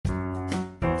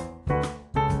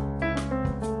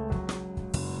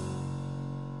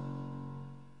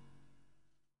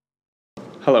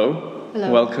Hello.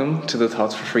 Hello. Welcome to the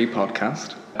Thoughts for Free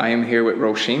podcast. I am here with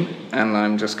Roisin, and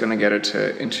I'm just going to get her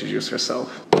to introduce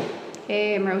herself.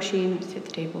 Hey, I'm Roisin, just hit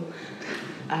the table.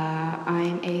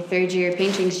 I'm a third year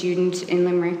painting student in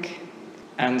Limerick.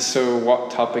 And so what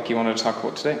topic you want to talk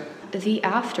about today? The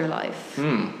Afterlife.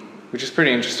 Which is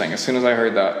pretty interesting. As soon as I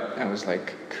heard that, I was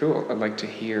like, cool, I'd like to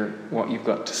hear what you've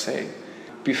got to say.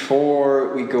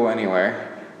 Before we go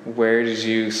anywhere, where did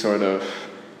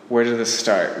this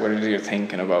start? Where did your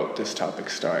thinking about this topic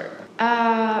start?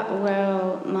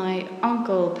 Well, my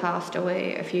uncle passed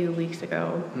away a few weeks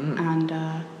ago, and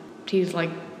he's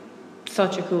like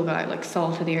such a cool guy, like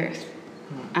salt of the earth.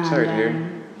 And, Sorry to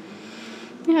hear.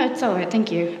 Yeah, it's alright,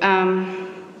 thank you.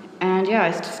 And yeah,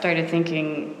 I just started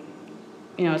thinking,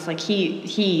 it's like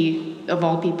he of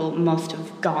all people must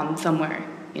have gone somewhere.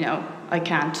 I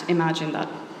can't imagine that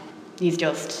he's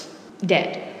just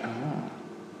dead.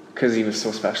 Because he was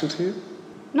so special to you?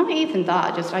 Not even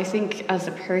that, just I think as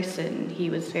a person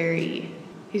he's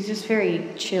just very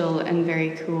chill and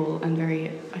very cool and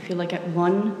very, I feel like, at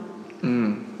one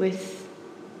with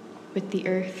the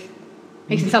earth.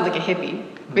 Makes him sound like a hippie,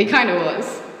 but he kind of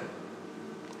was.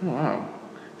 Oh, wow.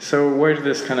 So where did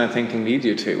this kind of thinking lead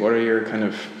you to? What are your kind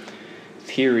of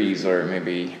theories or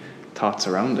maybe thoughts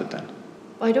around it then?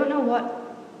 Well, I don't know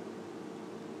what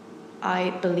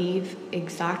I believe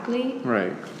exactly.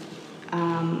 Right.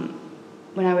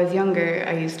 When I was younger,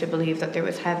 I used to believe that there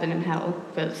was heaven and hell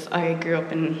because I grew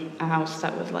up in a house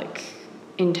that was like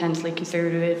intensely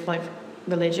conservative, like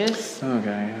religious. Okay,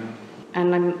 yeah.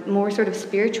 And I'm more sort of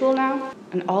spiritual now.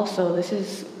 And also, this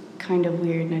is kind of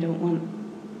weird, and I don't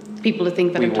want people to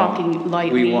think that I'm talking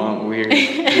lightly. We want weird.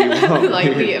 We want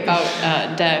lightly weird. about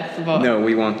death. But No,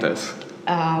 we want this.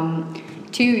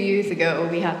 2 years ago,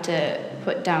 we had to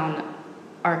put down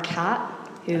our cat.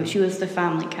 She was the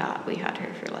family cat. We had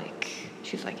her for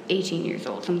she was 18 years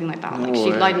old, something like that.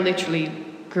 She literally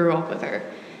grew up with her.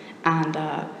 And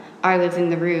I was in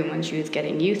the room when she was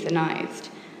getting euthanized,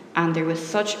 and there was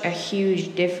such a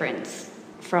huge difference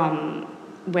from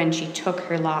when she took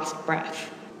her last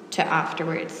breath to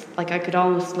afterwards. I could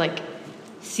almost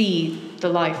see the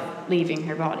life leaving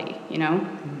her body, Yeah.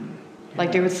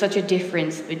 There was such a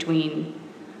difference between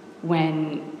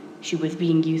when she was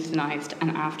being euthanized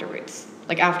and afterwards.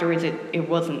 Afterwards, it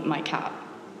wasn't my cat.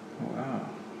 Wow.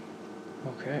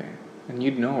 Okay. And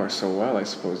you'd know her so well, I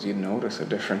suppose you'd notice a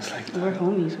difference like that. We're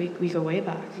homies. We go way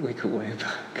back. We go way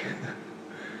back.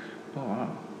 Oh,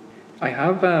 wow.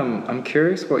 I'm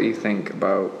curious what you think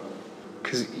about,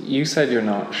 because you said you're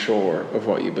not sure of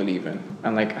what you believe in.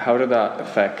 And how did that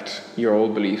affect your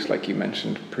old beliefs, like you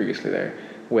mentioned previously there,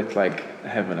 with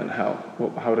heaven and hell?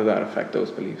 How did that affect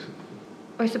those beliefs?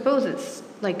 I suppose it's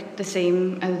the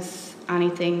same as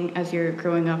anything as you're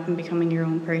growing up and becoming your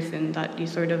own person, that you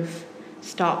sort of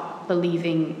stop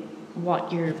believing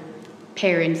what your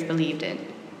parents believed in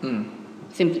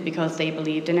simply because they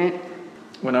believed in it.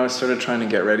 When I was sort of trying to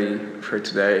get ready for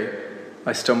today,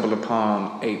 I stumbled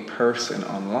upon a person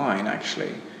online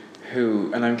actually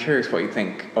and I'm curious what you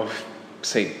think of,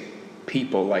 say,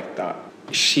 people like that.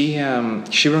 She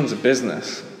runs a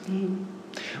business.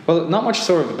 Well, not much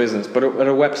sort of a business, but at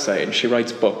a website, and she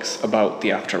writes books about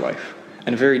the afterlife,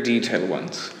 and very detailed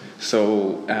ones.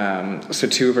 So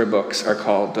two of her books are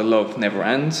called The Love Never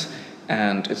Ends,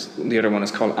 and the other one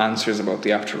is called Answers About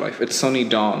the Afterlife. It's Sunny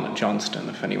Dawn Johnston,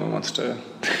 if anyone wants to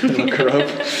look her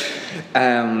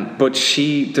up. But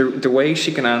the way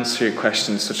she can answer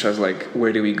questions such as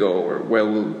where do we go, or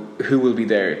who will be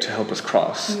there to help us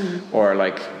cross, or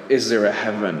is there a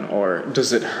heaven, or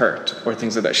does it hurt, or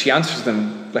things like that. She answers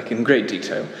them in great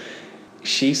detail.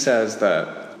 She says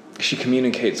that she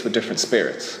communicates with different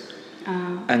spirits,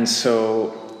 and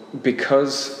so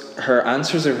because her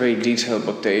answers are very detailed,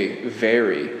 but they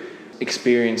vary,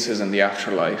 experiences in the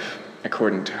afterlife,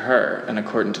 according to her and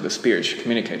according to the spirit she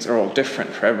communicates, are all different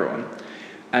for everyone.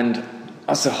 And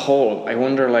as a whole, I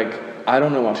wonder, I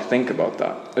don't know what to think about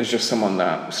that. As just someone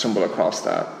that stumbled across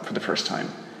that for the first time.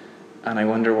 And I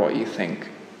wonder what you think.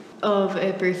 Of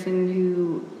a person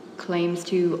who claims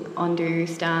to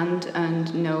understand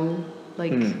and know,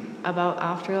 about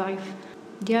afterlife.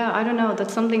 Yeah, I don't know.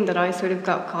 That's something that I sort of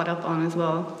got caught up on as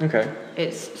well. Okay.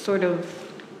 It's sort of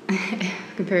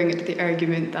comparing it to the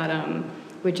argument that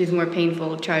which is more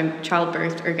painful,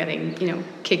 childbirth or getting,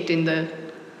 kicked in the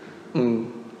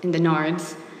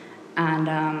nards,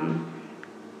 and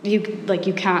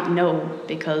you can't know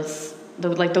because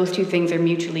those two things are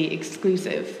mutually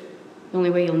exclusive. The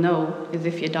only way you'll know is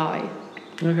if you die.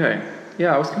 Okay.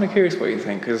 Yeah, I was kind of curious what you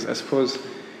think, because I suppose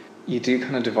you do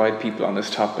kind of divide people on this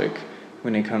topic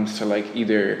when it comes to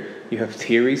either you have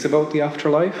theories about the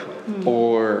afterlife,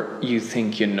 or you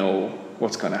think you know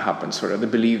what's going to happen, sort of the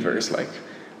believers, like.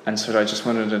 And sort of I just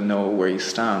wanted to know where you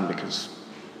stand, because,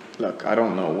 look, I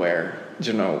don't know where,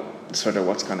 you know, sort of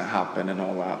what's going to happen and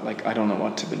all that. Like, I don't know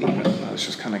what to believe in. I was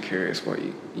just kind of curious what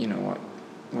you know,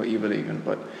 what you believe in.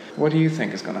 But what do you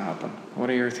think is going to happen? What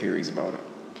are your theories about it?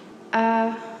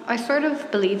 I sort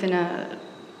of believe in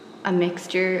a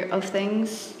mixture of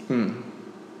things.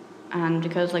 And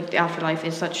because like the afterlife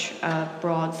is such a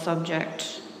broad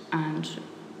subject, and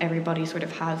everybody sort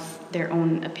of has their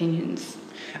own opinions.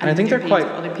 And I think they're quite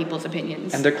other people's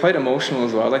opinions. And they're quite emotional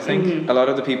as well, I think. A lot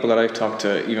of the people that I've talked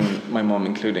to, even my mom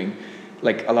including,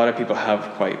 like a lot of people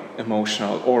have quite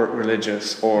emotional or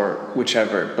religious or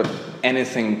whichever, but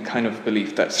anything kind of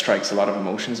belief that strikes a lot of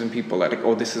emotions in people, like,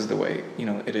 oh, this is the way, you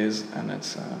know, it is, and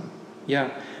it's, yeah.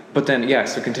 But then, yeah,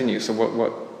 so continue. So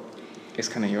what is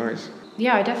kind of yours?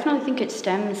 Yeah, I definitely think it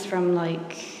stems from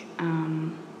like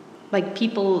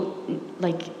people,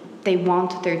 like, they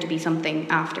want there to be something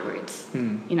afterwards,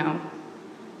 you know,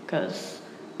 because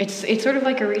it's sort of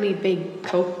like a really big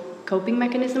coping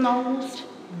mechanism almost.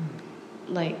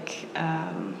 Like,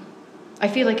 I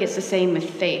feel like it's the same with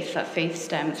faith, that faith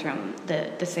stems from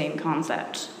the same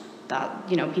concept, that,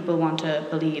 you know, people want to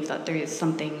believe that there is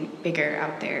something bigger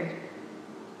out there,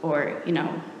 or, you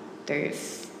know,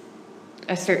 there's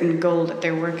a certain goal that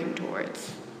they're working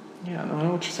towards. Yeah, no, I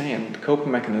know what you're saying. The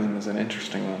coping mechanism is an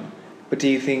interesting one. But do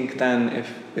you think then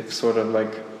if sort of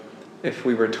like, if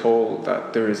we were told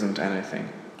that there isn't anything,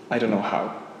 I don't know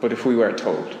how, but if we were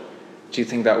told, do you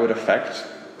think that would affect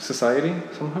society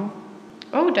somehow?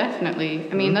 Oh, definitely.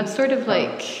 I mean, that's sort of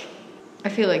like, I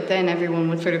feel like then everyone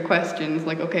would sort of question,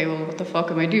 like, okay, well, what the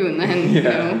fuck am I doing then? You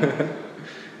know?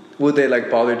 Would they like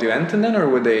bother do anything then, or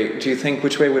would they, do you think,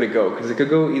 which way would it go? Because it could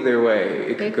go either way.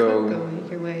 It could go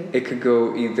either way. It could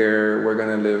go either we're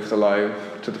going to live the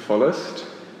life to the fullest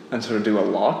and sort of do a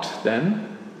lot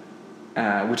then,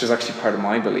 which is actually part of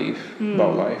my belief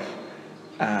about life.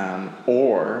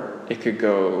 Or it could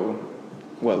go,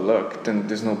 well, look, then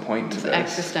there's no point to this.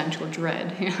 Existential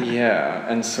dread. Yeah,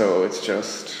 and so it's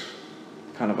just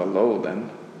kind of a low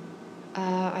then.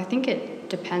 I think it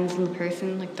depends on the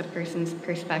person, like the person's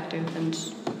perspective and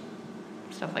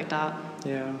stuff like that.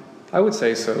 Yeah, I would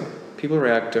say so. People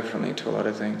react differently to a lot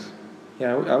of things.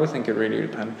 Yeah, I would think it really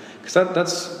depends. Because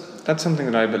that's something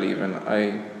that I believe in.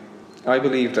 I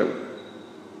believe that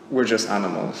we're just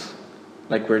animals.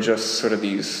 Like, we're just sort of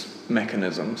these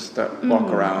mechanisms that walk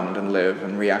around and live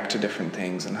and react to different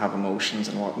things and have emotions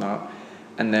and whatnot.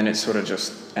 And then it sort of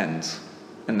just ends.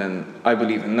 And then I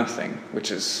believe in nothing,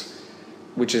 which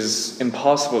is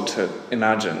impossible to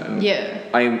imagine. And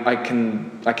I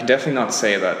can definitely not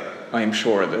say that I am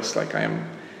sure of this. Like, I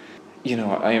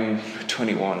am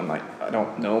 21 and I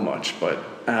don't know much, but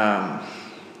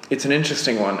it's an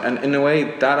interesting one. And in a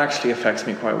way, that actually affects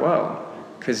me quite well,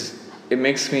 because it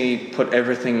makes me put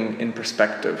everything in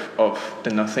perspective of the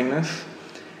nothingness,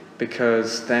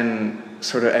 because then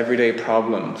sort of everyday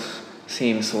problems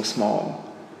seem so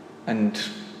small. And,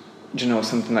 you know,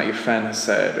 something that your friend has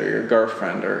said, or your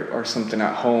girlfriend, or something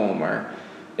at home, or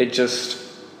it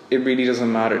really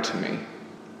doesn't matter to me.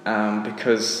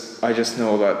 Because I just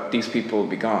know that these people will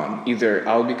be gone. Either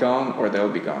I'll be gone or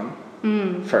they'll be gone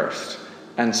first.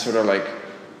 And sort of like,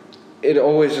 it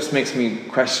always just makes me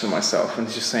question myself and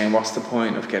just saying, what's the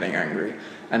point of getting angry?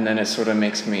 And then it sort of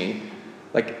makes me,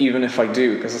 like, even if I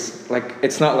do, because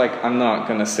it's not like I'm not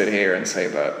going to sit here and say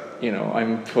that, you know,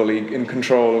 I'm fully in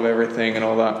control of everything and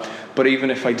all that. But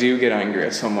even if I do get angry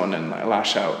at someone and I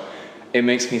lash out, it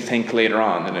makes me think later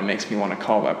on, and it makes me want to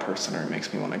call that person, or it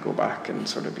makes me want to go back and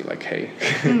sort of be like, hey,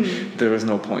 there was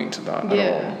no point to that at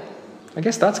all. I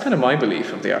guess that's kind of my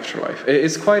belief of the afterlife.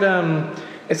 It's quite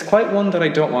one that I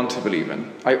don't want to believe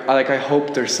in. I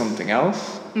hope there's something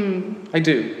else. I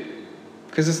do,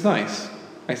 because it's nice.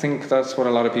 I think that's what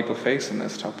a lot of people face in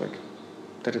this topic,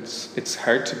 that it's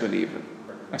hard to believe in.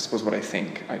 I suppose what I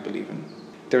think I believe in.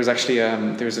 There was actually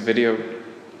there was a video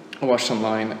I watched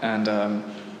online, and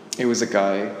it was a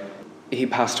guy. He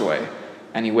passed away,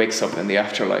 and he wakes up in the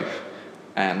afterlife,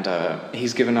 and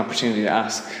he's given an opportunity to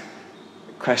ask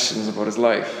questions about his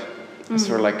life,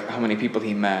 sort of like how many people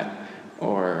he met,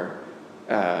 or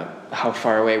how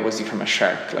far away was he from a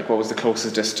shark, like what was the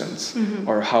closest distance,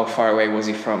 or how far away was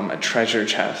he from a treasure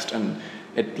chest, and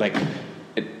it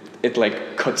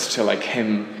cuts to like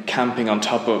him camping on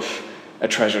top of a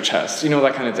treasure chest, you know,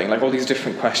 that kind of thing, like all these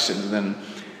different questions.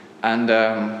 And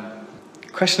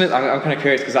question is, I'm kind of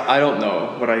curious, because I don't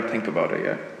know what I think about it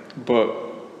yet,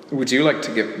 but would you like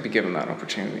to be given that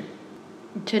opportunity?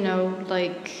 To know,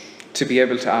 like... To be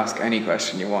able to ask any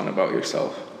question you want about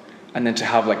yourself. and then to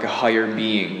have like a higher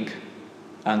being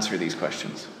answer these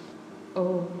questions?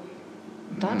 Oh,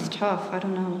 that's tough. I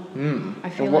don't know. I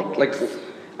feel like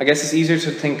I guess it's easier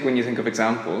to think when you think of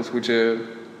examples.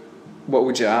 What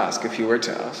would you ask if you were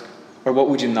to ask? Or what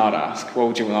would you not ask? What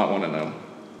would you not want to know?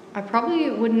 I probably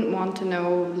wouldn't want to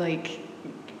know, like,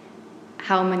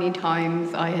 how many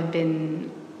times I had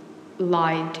been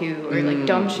lied to or, like,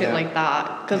 dumb shit like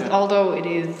that. Because although it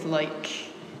is, like,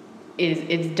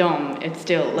 it's dumb, it's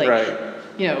still, like,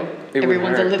 you know,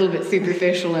 everyone's a little bit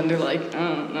superficial and they're like,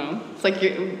 I don't know. It's like,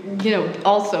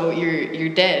 also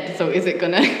you're dead, so is it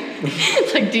gonna,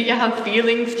 it's like, do you have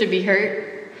feelings to be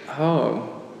hurt? Oh,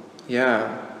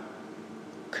 yeah.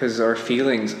 Because our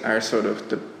feelings are sort of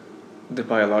the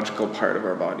biological part of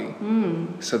our body.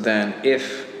 So then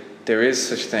if there is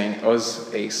such thing as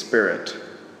a spirit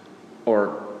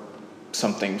or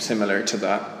something similar to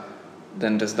that,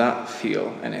 then does that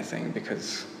feel anything?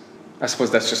 Because I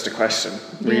suppose that's just a question,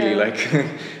 really, like, and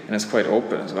it's quite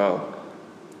open as well.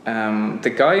 The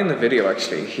guy in the video,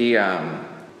 actually, he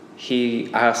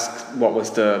asked what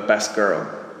was the best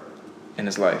girl in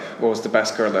his life. What was the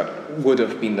best girl that would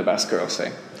have been the best girl,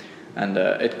 say? And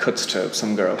it cuts to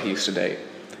some girl he used to date.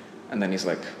 And then he's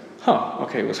like,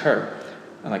 okay, it was her.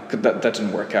 And like, that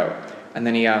didn't work out. And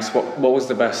then he asked, what was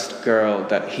the best girl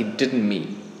that he didn't meet?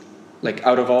 Like,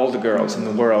 out of all the girls in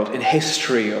the world, in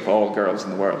history of all girls in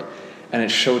the world. And it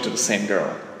showed to the same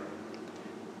girl.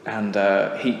 And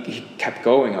he kept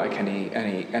going, like, and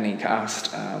he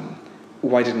asked,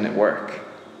 why didn't it work?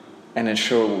 And it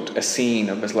showed a scene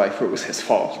of his life where it was his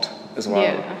fault as well.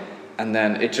 Yeah. And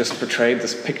then it just portrayed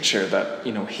this picture that,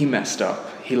 he messed up.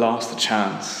 He lost the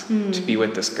chance to be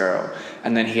with this girl.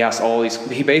 And then he asked all these,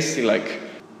 he basically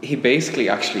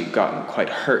actually got quite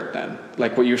hurt then.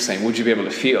 Like what you're saying, would you be able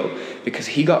to feel? Because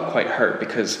he got quite hurt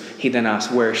because he then asked,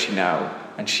 where is she now?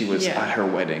 And she was at her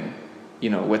wedding,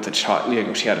 with a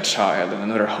child. She had a child and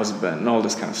another husband and all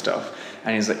this kind of stuff.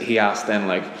 And he asked then,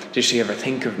 like, did she ever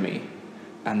think of me?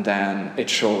 And then it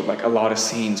showed like a lot of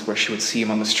scenes where she would see him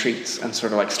on the streets and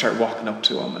sort of like start walking up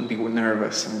to him and be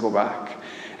nervous and go back.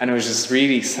 And it was this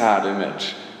really sad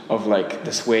image of like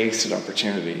this wasted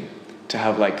opportunity to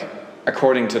have, like,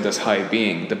 according to this high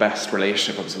being, the best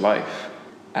relationship of his life.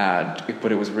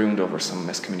 But it was ruined over some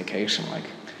miscommunication.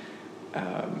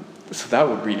 So that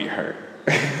would really hurt.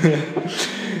 But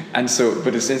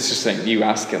it's interesting, you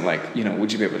asking, like,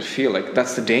 would you be able to feel? Like,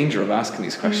 that's the danger of asking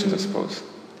these questions, I suppose.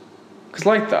 Because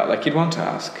like that, like, you'd want to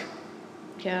ask.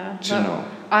 Yeah. Do you know?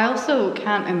 I also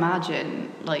can't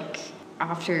imagine, like,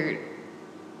 after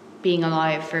being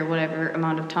alive for whatever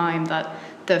amount of time, that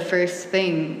the first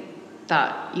thing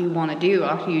that you want to do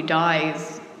after you die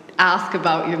is ask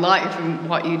about your life and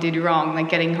what you did wrong, like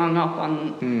getting hung up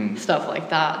on stuff like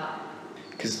that.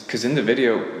 Because in the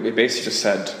video, it basically just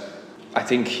said, I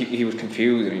think he was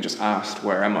confused and he just asked,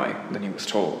 where am I? Then he was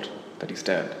told that he's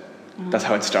dead. That's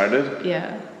how it started.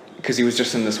 Yeah. Because he was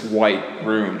just in this white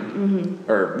room,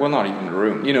 or, well, not even a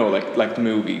room, like the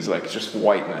movies, like just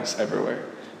whiteness everywhere.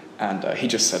 And he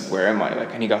just said, where am I?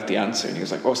 Like, and he got the answer and he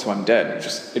was like, oh, so I'm dead. And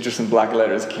it just in black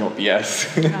letters came up,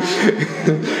 yes.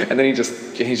 And then he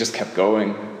just kept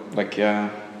going. Like, yeah.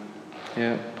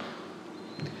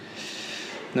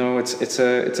 No, it's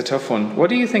a tough one. What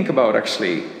do you think about,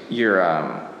 actually, your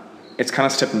it's kind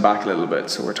of stepping back a little bit,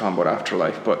 so we're talking about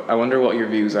afterlife, but I wonder what your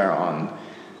views are on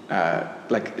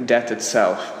like death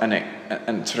itself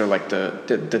and sort of like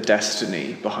the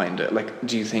destiny behind it. Like,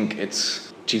 do you think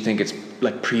it's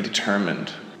like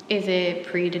predetermined? Is it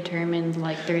predetermined,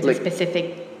 like there's a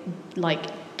specific like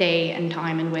day and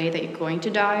time and way that you're going to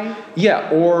die?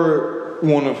 Yeah, or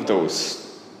one of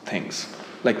those things.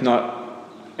 Like, not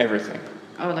everything.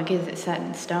 Oh, like, is it set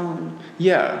in stone?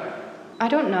 Yeah. I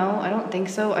don't know. I don't think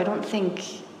so. I don't think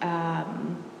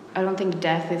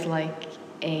death is like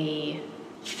a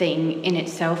thing in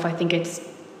itself. I think it's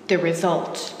the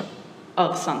result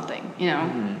of something,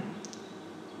 Yeah,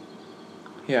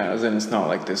 as in it's not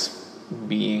like this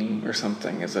being or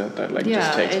something, is it? That like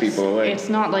just takes people away. It's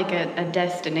not like a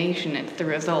destination. It's the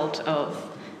result of,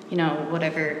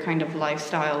 whatever kind of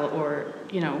lifestyle or,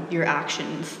 your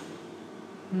actions.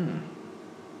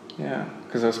 Yeah,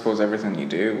 because I suppose everything you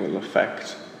do will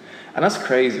affect, and that's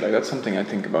crazy. Like, that's something I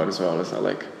think about as well. Is that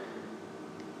like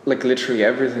literally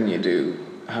everything you do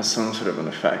has some sort of an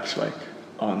effect, like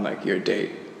on like your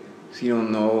date. So you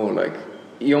don't know, like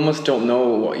you almost don't know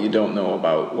what you don't know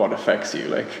about what affects you.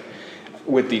 Like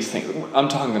with these things, I'm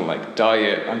talking like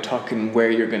diet. I'm talking where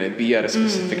you're going to be at a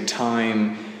specific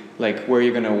time, like where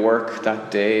you're going to work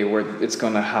that day, where it's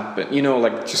going to happen.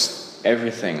 Like just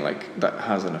everything like that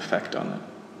has an effect on it.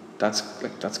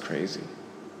 That's crazy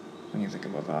when you think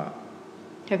about that.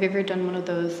 Have you ever done one of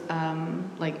those,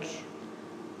 like,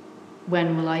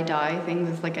 when will I die things?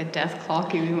 It's like a death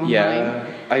clock you do online.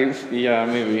 Yeah,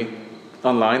 maybe.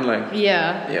 Online, like.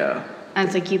 Yeah. Yeah. And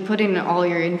it's like you put in all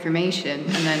your information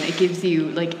and then it gives you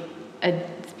like a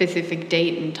specific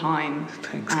date and time.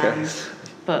 Thanks, guys.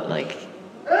 But like,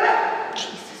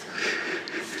 Jesus.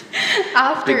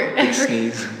 After big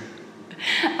sneeze.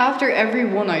 After every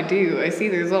one I do, I see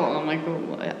the result and I'm like, oh,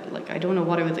 like I don't know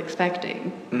what I was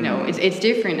expecting. No, it's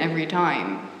different every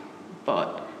time.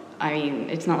 But I mean,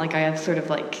 it's not like I have sort of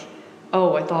like,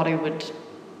 oh, I thought it would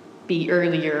be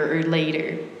earlier or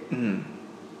later.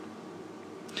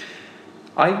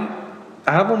 I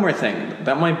have one more thing.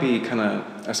 That might be kind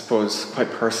of, I suppose,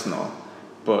 quite personal,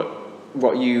 but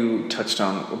what you touched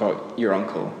on about your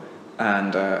uncle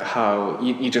and how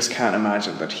you just can't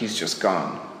imagine that he's just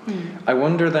gone. I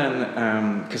wonder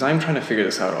then, because I'm trying to figure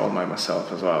this out all by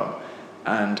myself as well,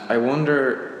 and I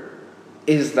wonder,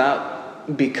 is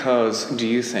that because, do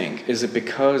you think, is it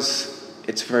because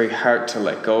it's very hard to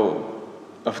let go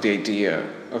of the idea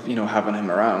of, having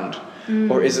him around,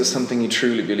 or is it something you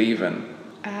truly believe in?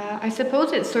 I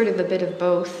suppose it's sort of a bit of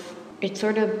both. It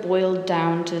sort of boiled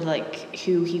down to like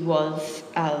who he was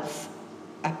as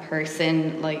a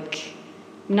person, like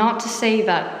not to say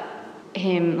that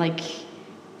him like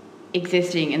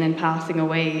existing and then passing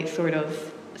away sort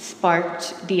of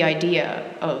sparked the idea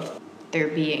of there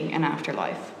being an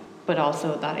afterlife, but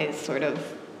also that is sort of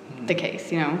the case,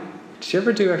 Did you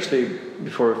ever do, actually,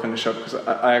 before we finish up, because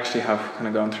I actually have kind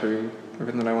of gone through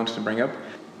everything that I wanted to bring up,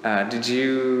 did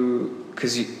you,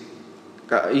 because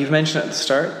you've mentioned at the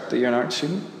start that you're an art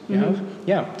student, you have?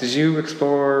 Yeah. Did you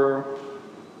explore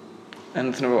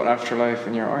anything about afterlife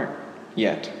in your art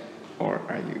yet? Or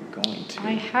are you going to?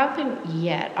 I haven't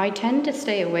yet. I tend to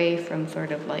stay away from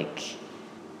sort of like,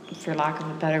 for lack of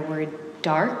a better word,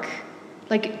 dark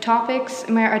like topics.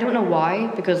 I don't know why,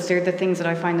 because they're the things that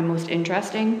I find the most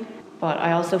interesting, but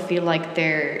I also feel like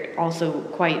they're also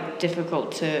quite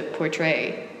difficult to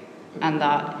portray, and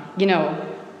that,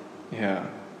 Yeah.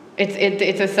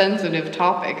 It's a sensitive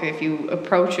topic. If you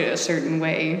approach it a certain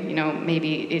way,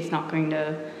 maybe it's not going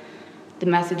to, the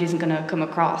message isn't going to come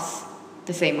across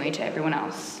the same way to everyone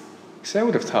else. So I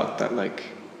would have thought that, like,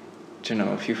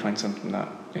 if you find something that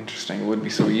interesting, it would be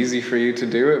so easy for you to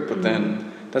do it, but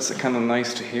then that's kind of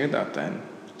nice to hear that then.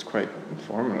 It's quite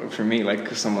informative for me, like,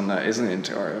 someone that isn't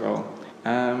into art at all.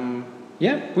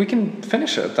 Yeah, we can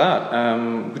finish it at that.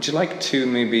 Would you like to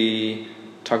maybe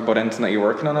talk about anything that you're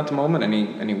working on at the moment?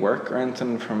 Any work or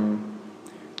anything from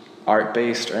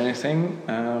art-based or anything?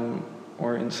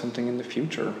 Or in something in the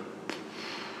future?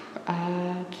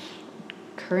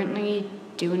 Currently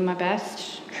doing my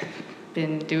best.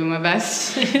 Been doing my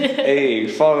best. Hey,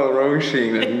 follow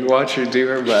Roisin and watch her do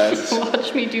her best.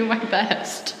 Watch me do my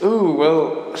best. Ooh,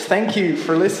 well, thank you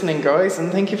for listening, guys,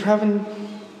 and thank you for coming.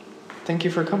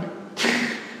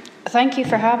 Thank you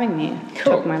for having me.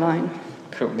 Cool. Took my line.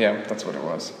 Cool, yeah, that's what it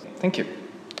was. Thank you.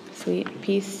 Sweet.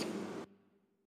 Peace.